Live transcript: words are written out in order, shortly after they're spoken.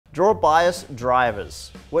Draw bias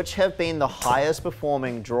drivers. Which have been the highest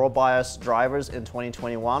performing draw bias drivers in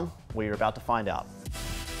 2021? We're about to find out.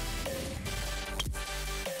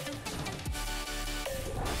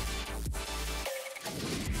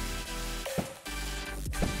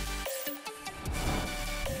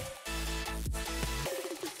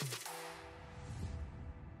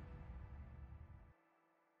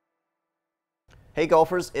 Hey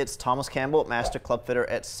golfers, it's Thomas Campbell, Master Club Fitter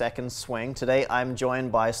at Second Swing. Today I'm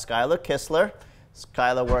joined by Skylar Kistler.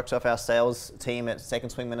 Skylar works with our sales team at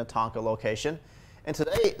Second Swing Minnetonka location. And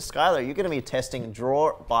today, Skylar, you're going to be testing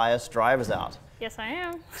draw bias drivers out. Yes, I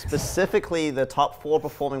am. Specifically, the top 4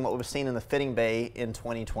 performing what we've seen in the fitting bay in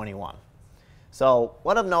 2021. So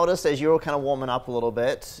what I've noticed as you're kind of warming up a little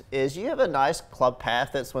bit is you have a nice club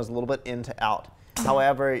path that was a little bit in to out.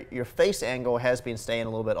 However, your face angle has been staying a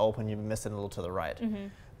little bit open. You've been missing a little to the right.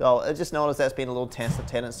 So I just noticed that's been a little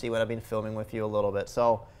tendency when I've been filming with you a little bit.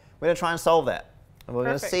 So we're going to try and solve that. And we're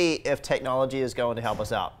going to see if technology is going to help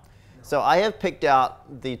us out. So I have picked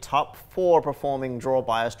out the top 4 performing draw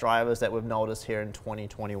bias drivers that we've noticed here in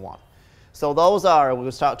 2021. So those are,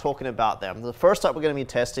 we'll start talking about them. The first up we're going to be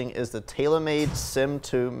testing is the TaylorMade Sim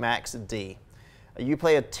 2 Max D. You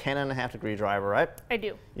play a 10.5 degree driver, right? I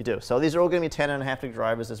do. You do. So these are all going to be 10.5 degree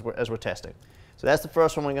drivers as we're testing. So that's the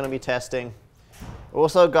first one we're going to be testing. We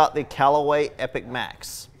also got the Callaway Epic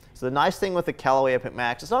Max. So the nice thing with the Callaway Epic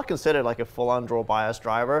Max, it's not considered like a full-on draw bias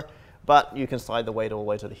driver, but you can slide the weight all the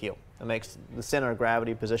way to the heel. It makes the center of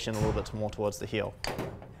gravity position a little bit more towards the heel.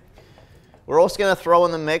 We're also going to throw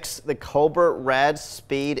in the mix the Cobra Rad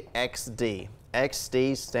Speed XD.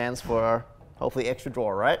 XD stands for hopefully extra draw,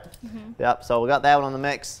 right? Yep, so we got that one on the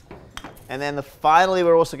mix. And then finally,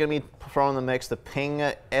 we're also going to be throwing in the mix the Ping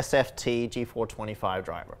SFT G425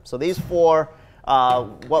 driver. So these 4,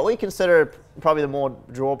 what we consider probably the more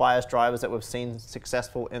draw bias drivers that we've seen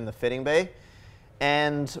successful in the fitting bay.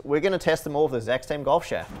 And we're going to test them all with the exact same golf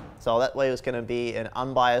shaft. So that way it's going to be an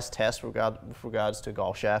unbiased test with regards to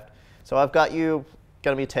golf shaft. So I've got you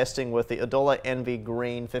going to be testing with the Adola Envy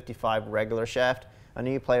Green 55 regular shaft. I know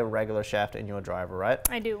you play a regular shaft in your driver, right?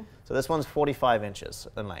 I do. So this one's 45 inches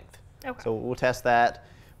in length. Okay. So we'll test that.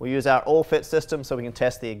 We'll use our all-fit system so we can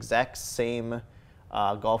test the exact same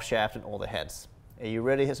golf shaft in all the heads. Are you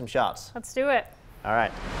ready to hit some shots? Let's do it. All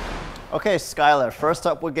right. Okay, Skylar, first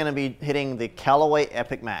up we're going to be hitting the Callaway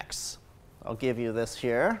Epic Max. I'll give you this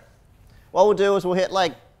here. What we'll do is we'll hit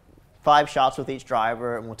like 5 shots with each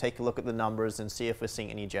driver and we'll take a look at the numbers and see if we're seeing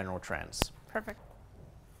any general trends. Perfect.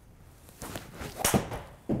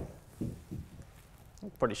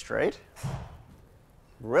 Pretty straight.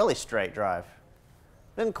 Really straight drive.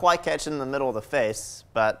 Didn't quite catch it in the middle of the face,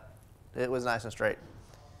 but it was nice and straight.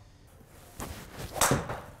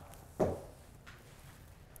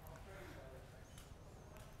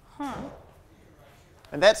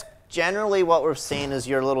 And that's generally what we're seeing is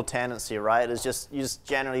your little tendency, right? Is just you just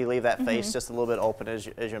generally leave that face just a little bit open as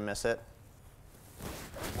you miss it.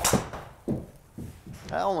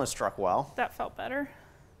 That almost struck well. That felt better.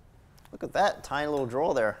 Look at that tiny little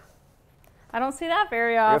draw there. I don't see that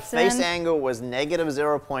very often. Your face angle was negative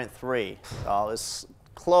 0.3. So it's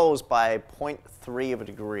closed by 0.3 of a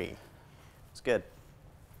degree. It's good.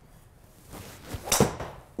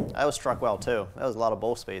 That was struck well too. That was a lot of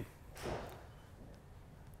ball speed.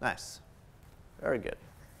 Nice. Very good.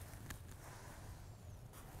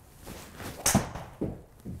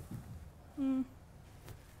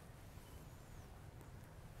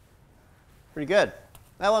 Pretty good.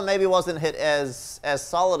 That one maybe wasn't hit as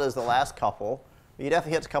solid as the last couple, but you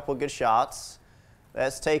definitely hit a couple of good shots.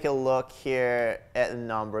 Let's take a look here at the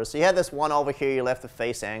numbers. So you had this one over here, you left the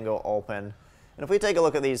face angle open. And if we take a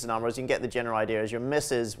look at these numbers, you can get the general idea is your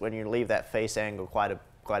misses when you leave that face angle quite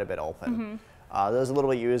a bit open. There's a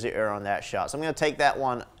little bit of user error on that shot. So I'm going to take that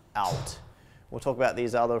one out. We'll talk about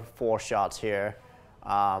these other 4 shots here.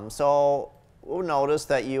 So we'll notice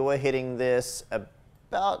that you were hitting this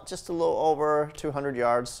about just a little over 200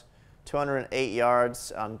 yards, 208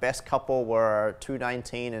 yards. Best couple were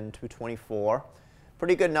 219 and 224.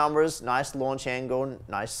 Pretty good numbers, nice launch angle,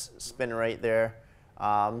 nice spin rate there.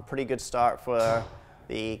 Pretty good start for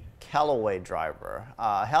the Callaway driver.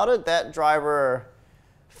 How did that driver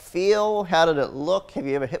feel? How did it look? Have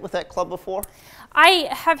you ever hit with that club before? I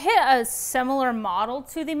have hit a similar model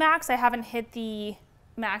to the Max. I haven't hit the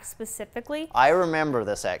Max specifically. I remember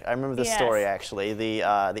this. I remember this story actually. The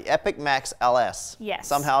Epic Max LS. Yes.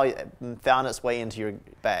 Somehow found its way into your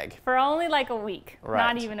bag. For only like a week.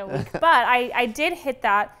 Right. Not even a week. But I did hit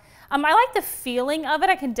that. I like the feeling of it.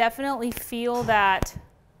 I can definitely feel that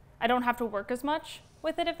I don't have to work as much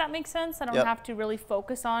with it, if that makes sense. I don't have to really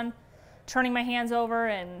focus on turning my hands over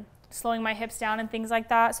and slowing my hips down and things like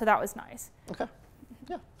that. So that was nice. Okay.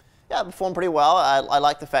 Yeah, it performed pretty well. I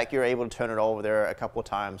like the fact you were able to turn it over there a couple of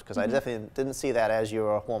times because I definitely didn't see that as you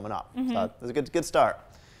were warming up. So it was a good start.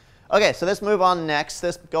 Okay, so let's move on next.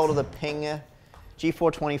 Let's go to the Ping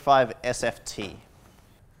G425 SFT.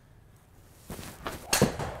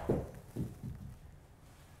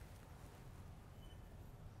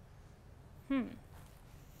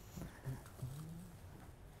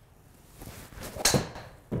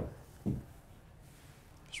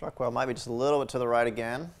 Struck well, might be just a little bit to the right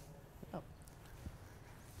again. Yep.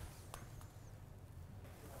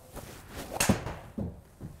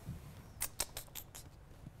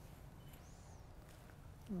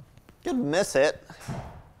 Good miss it.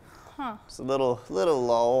 Huh. It's a little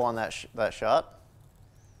low on that shot.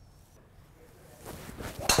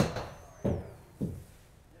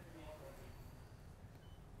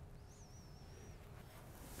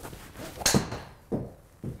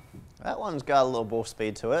 That one's got a little ball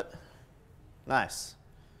speed to it. Nice.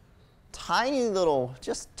 Tiny little,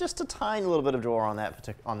 just a tiny little bit of draw on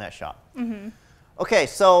that shot. Okay,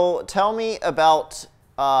 so tell me about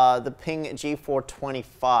the Ping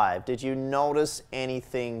G425. Did you notice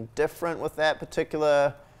anything different with that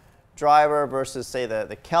particular driver versus, say,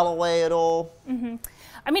 the Callaway at all?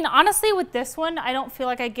 I mean, honestly, with this one, I don't feel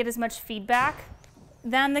like I get as much feedback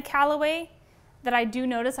than the Callaway that I do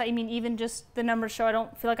notice. I mean, even just the numbers show I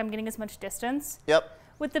don't feel like I'm getting as much distance. Yep.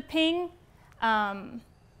 With the Ping, I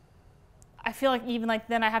feel like even like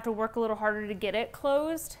then I have to work a little harder to get it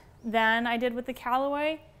closed than I did with the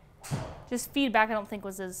Callaway. Just feedback I don't think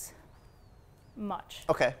was as much.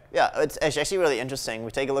 Okay, yeah, it's actually really interesting. We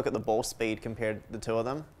take a look at the ball speed compared to the two of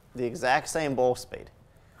them. The exact same ball speed.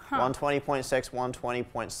 120.6,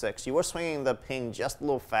 120.6. You were swinging the Ping just a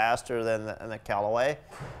little faster than the Callaway.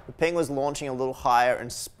 The Ping was launching a little higher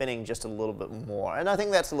and spinning just a little bit more. And I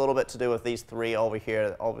think that's a little bit to do with these three over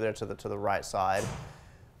there to the right side.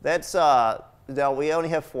 That's now we only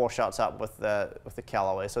have 4 shots up with the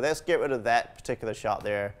Callaway. So let's get rid of that particular shot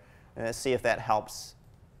there and let's see if that helps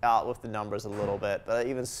out with the numbers a little bit. But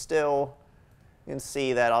even still, you can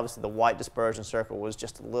see that obviously the white dispersion circle was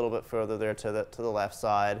just a little bit further there to the left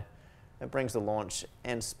side. It brings the launch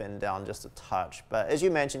and spin down just a touch. But as you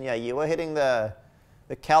mentioned, yeah, you were hitting the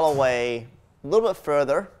Callaway a little bit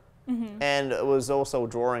further, and it was also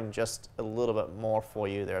drawing just a little bit more for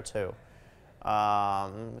you there too.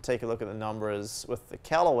 Take a look at the numbers. With the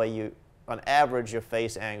Callaway, on average, your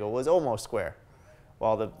face angle was almost square,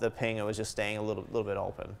 while the Ping, it was just staying a little bit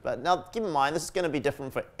open. But now keep in mind, this is going to be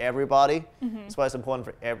different for everybody. That's why it's important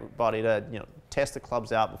for everybody to test the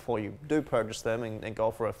clubs out before you do purchase them and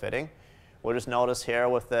go for a fitting. We'll just notice here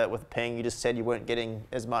with the Ping, you just said you weren't getting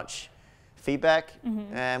as much feedback,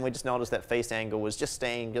 and we just noticed that face angle was just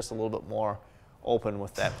staying just a little bit more open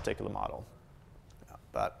with that particular model.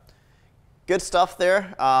 But good stuff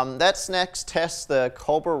there. Let's next test the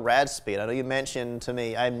Cobra Rad Speed. I know you mentioned to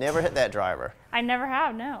me, I've never hit that driver. I never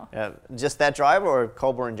have, no. Just that driver or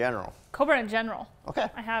Cobra in general? Cobra in general. Okay.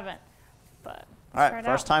 I haven't, but all right,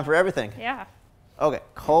 first time for everything. Yeah. Okay,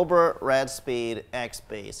 Cobra Rad Speed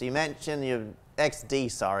XB. So you mentioned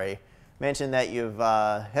XD, sorry. Mentioned that you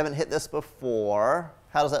haven't hit this before.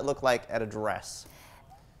 How does that look like at address?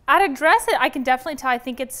 At address, I can definitely tell.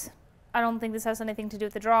 I don't think this has anything to do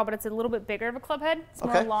with the draw, but it's a little bit bigger of a club head. It's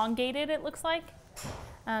more elongated, it looks like.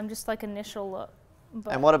 Just like initial look.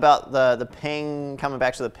 But and what about the Ping, coming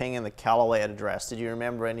back to the Ping and the Callaway at address? Did you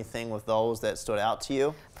remember anything with those that stood out to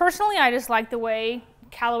you? Personally, I just like the way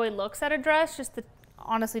Callaway looks at address.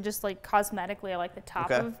 Honestly, just like cosmetically, I like the top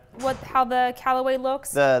of how the Callaway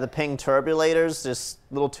looks. The Ping turbulators, just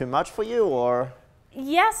a little too much for you, or?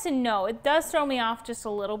 Yes and no. It does throw me off just a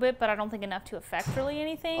little bit, but I don't think enough to affect really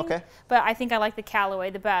anything. Okay. But I think I like the Callaway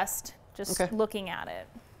the best, just looking at it.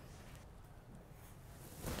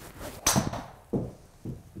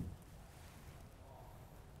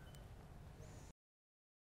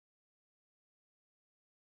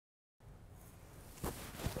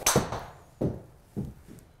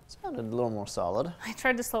 Sounded a little more solid. I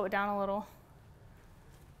tried to slow it down a little.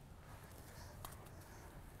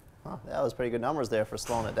 Huh, that was pretty good numbers there for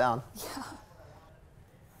slowing it down. Yeah.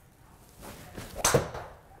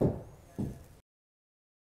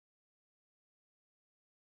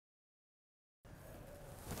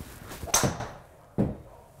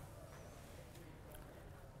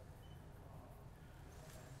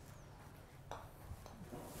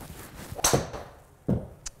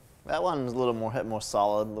 That one's a little more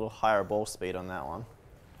solid, a little higher ball speed on that one.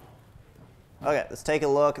 Okay, let's take a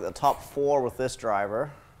look at the top 4 with this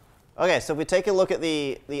driver. Okay, so if we take a look at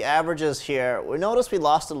the averages here, we notice we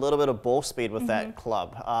lost a little bit of ball speed with that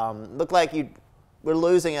club. Looked like we're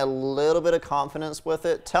losing a little bit of confidence with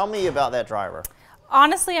it. Tell me about that driver.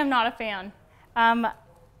 Honestly, I'm not a fan.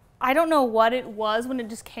 I don't know what it was when it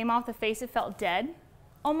just came off the face. It felt dead,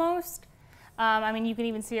 almost. I mean, you can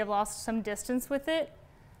even see I've lost some distance with it.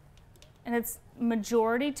 And it's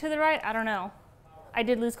majority to the right. I don't know. I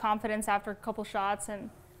did lose confidence after a couple shots and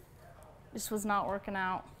just was not working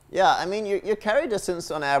out. Yeah, I mean, your carry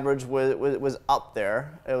distance on average was up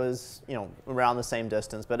there. It was, you know, around the same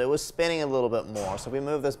distance, but it was spinning a little bit more. So if we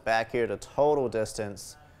move this back here to total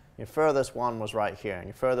distance, your furthest one was right here, and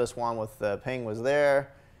your furthest one with the ping was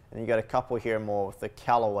there, and you got a couple here more with the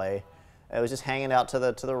Callaway. It was just hanging out to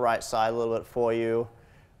the right side a little bit for you.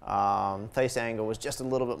 Face angle was just a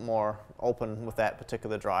little bit more open with that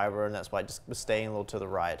particular driver, and that's why it just was staying a little to the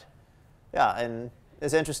right. Yeah, and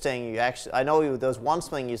it's interesting. I know there was one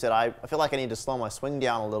swing you said, I feel like I need to slow my swing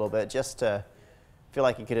down a little bit just to feel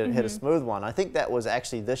like you could hit a smooth one. I think that was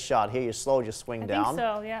actually this shot here. You slowed your swing down. I think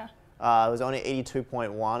so, yeah. It was only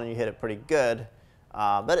 82.1, and you hit it pretty good.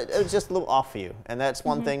 But it was just a little off for you. And that's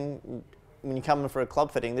one thing, when you come in for a club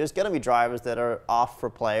fitting, there's going to be drivers that are off for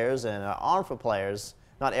players and are on for players.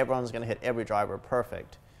 Not everyone's going to hit every driver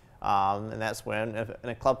perfect. And that's when, in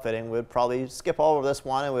a club fitting, we'd probably skip over this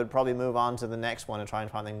one and we'd probably move on to the next one and try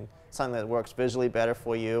and find something that works visually better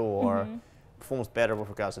for you or performs better with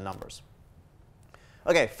regards to numbers.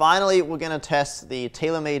 Okay, finally, we're going to test the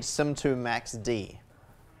TaylorMade Sim 2 Max D.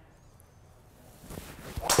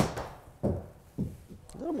 A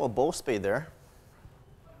little more ball speed there.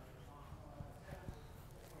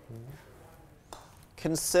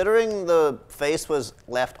 Considering the face was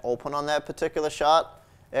left open on that particular shot,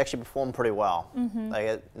 it actually performed pretty well.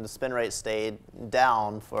 Like the spin rate stayed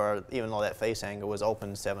down for, even though that face angle was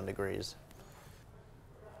open 7 degrees.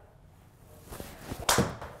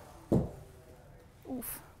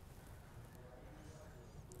 Oof.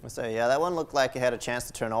 So yeah, that one looked like it had a chance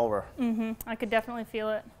to turn over. I could definitely feel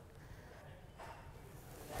it.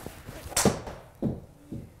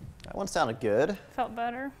 That one sounded good. Felt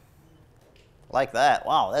better. Like that.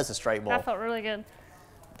 Wow, that's a straight ball. That felt really good.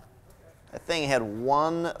 That thing had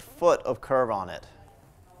 1 foot of curve on it.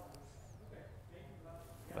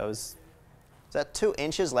 Is that 2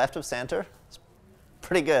 inches left of center? It's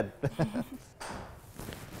pretty good.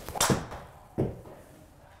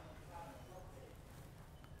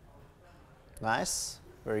 Nice.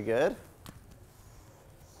 Very good.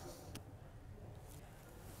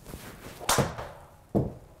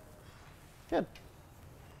 Good.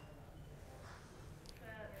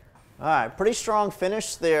 All right, pretty strong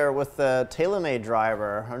finish there with the TaylorMade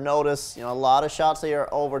driver. I notice, you know, a lot of shots here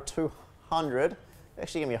are over 200.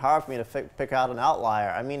 Actually, gonna be hard for me to pick out an outlier.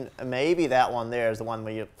 I mean, maybe that one there is the one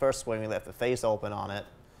where you first swing, we left the face open on it.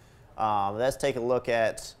 Let's take a look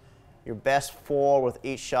at your best 4 with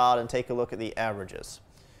each shot and take a look at the averages.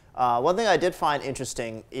 One thing I did find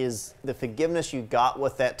interesting is the forgiveness you got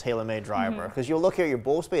with that TaylorMade driver. Because you'll look here, your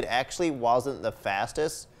ball speed actually wasn't the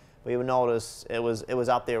fastest. But you would notice it was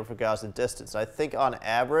up there with regards to distance. I think on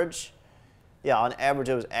average, yeah, on average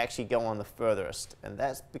it was actually going the furthest. And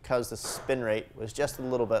that's because the spin rate was just a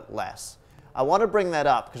little bit less. I want to bring that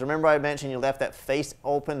up because remember I mentioned you left that face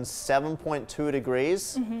open 7.2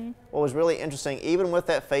 degrees. What was really interesting, even with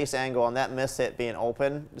that face angle on that miss hit being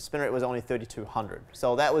open, the spin rate was only 3,200.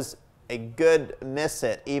 So that was a good miss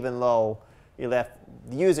hit even though you left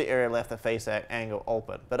the user area left the face angle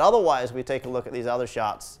open. But otherwise, we take a look at these other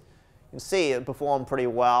shots. You can see it performed pretty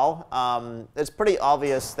well. It's pretty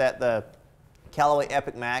obvious that the Callaway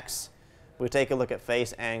Epic Max, we take a look at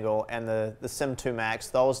face angle, and the Sim 2 Max,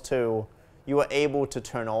 those two, you were able to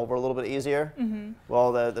turn over a little bit easier.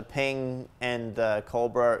 Well, the Ping and the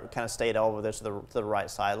Cobra kind of stayed over there to the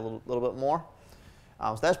right side a little bit more.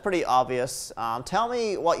 So that's pretty obvious. Tell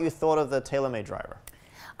me what you thought of the TaylorMade driver.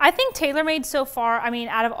 I think TaylorMade so far, I mean,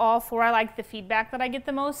 out of all 4, I like the feedback that I get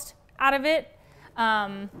the most out of it.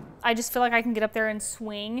 I just feel like I can get up there and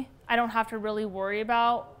swing. I don't have to really worry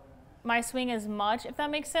about my swing as much, if that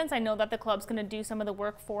makes sense. I know that the club's going to do some of the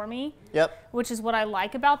work for me, which is what I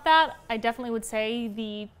like about that. I definitely would say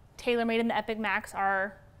the TaylorMade and the Epic Max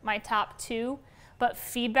are my top 2, but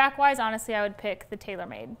feedback-wise, honestly, I would pick the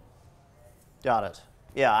TaylorMade. Got it.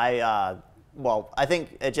 Yeah, well, I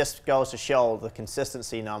think it just goes to show the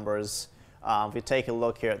consistency numbers. If you take a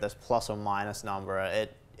look here at this plus or minus number,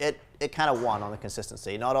 it kind of won on the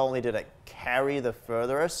consistency. Not only did it carry the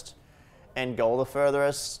furthest and go the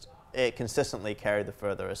furthest, it consistently carried the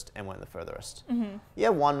furthest and went the furthest. You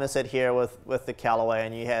had one miss hit here with the Callaway,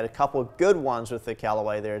 and you had a couple of good ones with the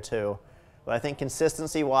Callaway there too. But I think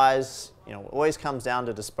consistency-wise, you know, it always comes down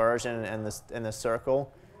to dispersion in this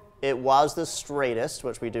circle. It was the straightest,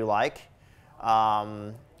 which we do like.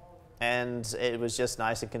 And it was just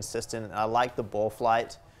nice and consistent. I like the ball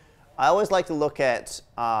flight. I always like to look at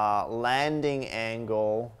landing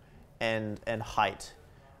angle and height.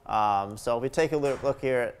 So if we take a look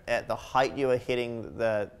here at the height you were hitting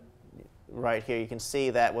right here, you can see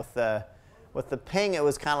that with the ping, it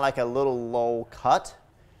was kind of like a little low cut.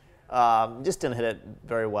 Just didn't hit it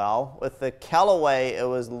very well. With the Callaway, it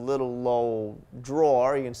was a little low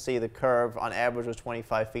draw. You can see the curve on average was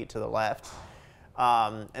 25 feet to the left.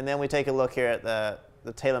 And then we take a look here at the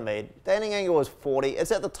TaylorMade. Landing angle was 40.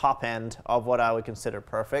 It's at the top end of what I would consider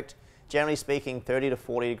perfect. Generally speaking, 30 to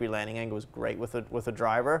 40 degree landing angle was great with a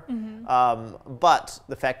driver. But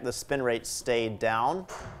the fact that the spin rate stayed down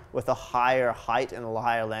with a higher height and a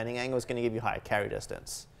higher landing angle is going to give you higher carry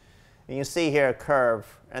distance. And you can see here a curve,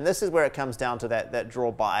 and this is where it comes down to that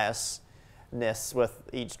draw biasness with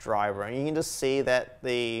each driver. And you can just see that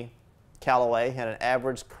the Callaway had an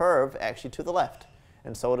average curve actually to the left,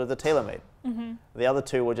 and so did the TaylorMade. The other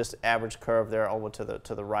two were just average curve there over to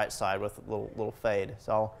the right side with a little fade.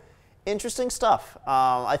 So interesting stuff.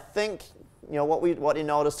 I think, you know, what you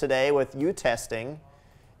noticed today with you testing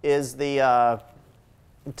is the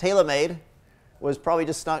TaylorMade was probably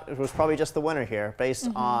just the winner here based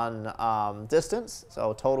on distance.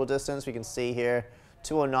 So total distance we can see here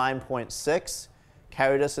 209.6,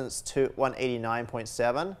 carry distance to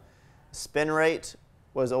 189.7. Spin rate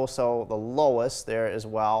was also the lowest there as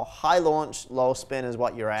well. High launch, low spin is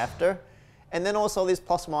what you're after. And then also these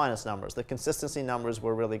plus minus numbers. The consistency numbers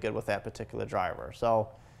were really good with that particular driver. So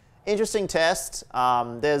interesting test.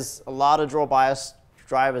 There's a lot of draw bias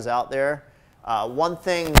drivers out there. One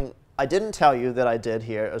thing I didn't tell you that I did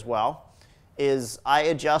here as well is I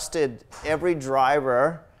adjusted every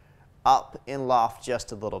driver up in loft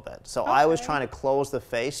just a little bit. So I was trying to close the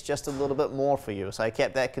face just a little bit more for you. So I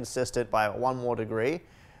kept that consistent by 1 more degree,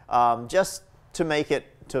 just to make it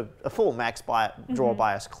to a full max draw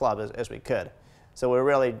bias club as we could. So we're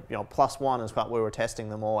really, you know, +1 is what we were testing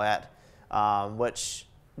them all at, which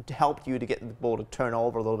helped you to get the ball to turn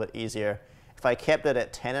over a little bit easier. If I kept it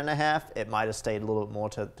at 10.5, it might have stayed a little bit more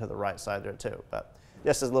to the right side there too. But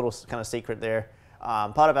just a little kind of secret there.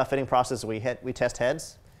 Part of our fitting process, we test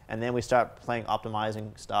heads, and then we start playing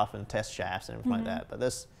optimizing stuff and test shafts and everything like that. But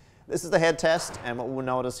this is the head test, and what we'll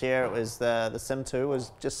notice here is the Sim 2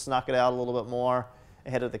 was just snuck it out a little bit more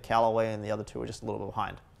ahead of the Callaway, and the other two were just a little bit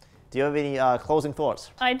behind. Do you have any closing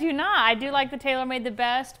thoughts? I do not. I do like the TaylorMade the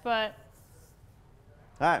best, but...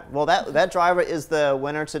 All right. Well, that driver is the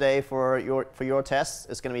winner today for your tests.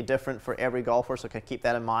 It's going to be different for every golfer, so keep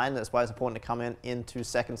that in mind. That's why it's important to come into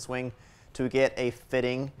Second Swing to get a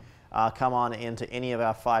fitting. Come on into any of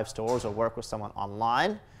our 5 stores or work with someone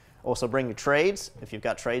online. Also, bring your trades if you've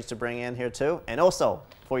got trades to bring in here too. And also,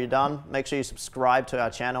 before you're done, make sure you subscribe to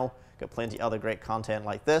our channel. Got plenty of other great content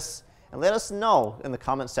like this. And let us know in the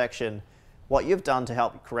comment section what you've done to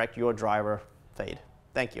help correct your driver fade.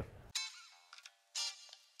 Thank you.